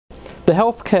The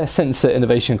Healthcare Sensor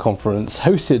Innovation Conference,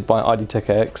 hosted by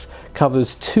IDTechEx,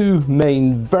 covers two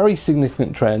main, very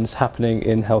significant trends happening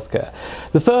in healthcare.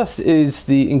 The first is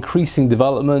the increasing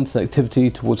development and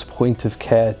activity towards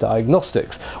point-of-care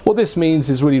diagnostics. What this means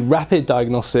is really rapid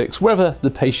diagnostics wherever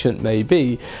the patient may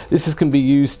be. This can be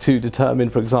used to determine,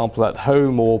 for example, at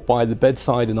home or by the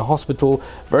bedside in a hospital,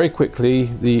 very quickly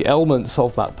the ailments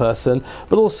of that person,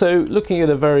 but also looking at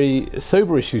a very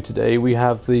sober issue today. We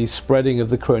have the spreading of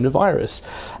the coronavirus,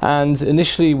 and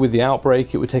initially with the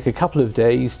outbreak it would take a couple of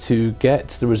days to get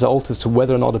the result as to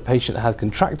whether or not a patient had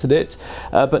contracted it,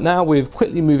 but now we're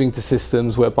quickly moving to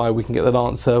systems whereby we can get that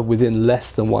answer within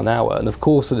less than 1 hour, and of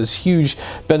course there's huge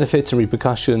benefits and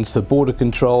repercussions for border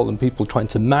control and people trying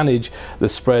to manage the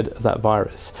spread of that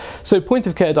virus. So point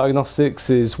of care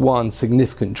diagnostics is one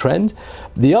significant trend.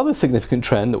 The other significant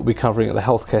trend that we'll be covering at the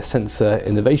Healthcare Sensor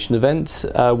Innovation event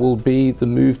will be the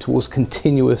move towards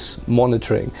continuous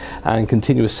monitoring and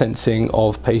continuous sensing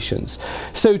of patients.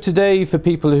 So today, for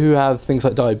people who have things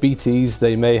like diabetes,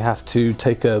 they may have to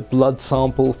take a blood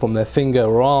sample from their finger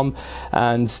or arm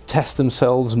and test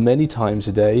themselves many times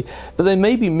a day, but they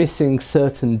may be missing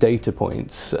certain data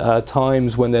points,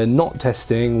 times when they're not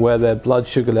testing, where their blood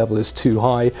sugar level is too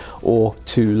high or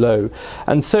too low.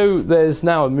 And so there's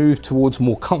now a move towards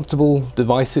more comfortable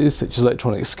devices such as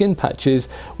electronic skin patches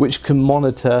which can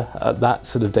monitor that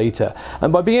sort of data.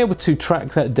 And by being able to track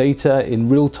that data in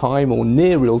real time or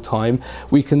near real time,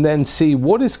 we can then see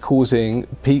what is causing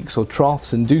peaks or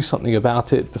troughs and do something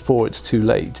about it before it's too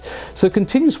late. So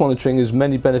continuous monitoring has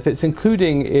many benefits,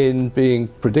 including in being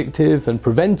predictive and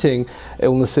preventing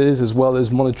illnesses, as well as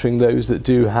monitoring those that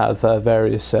do have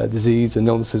various disease and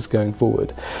illnesses going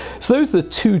forward. So those are the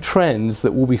two trends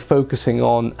that we'll be focusing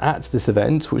on at this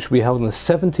event, which will be held on the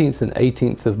 17th and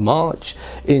 18th of March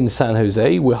in San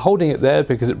Jose. We're holding it there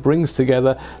because it brings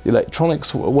together the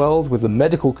electronics world with the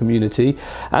medical community,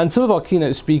 and some of our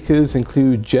keynote speakers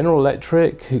include General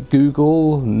Electric,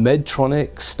 Google,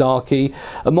 Medtronic, Starkey,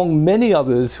 among many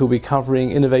others who will be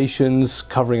covering innovations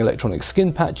covering electronic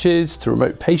skin patches to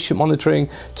remote patient monitoring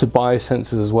to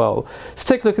biosensors as well.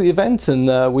 So take a look at the event,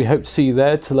 and we hope to see you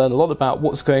there to learn a lot about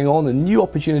what's going on and new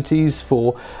opportunities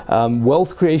for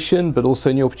wealth creation, but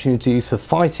also new opportunities for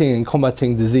fighting and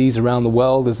combating disease around the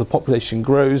world as the population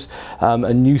grows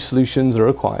and new solutions are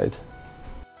required.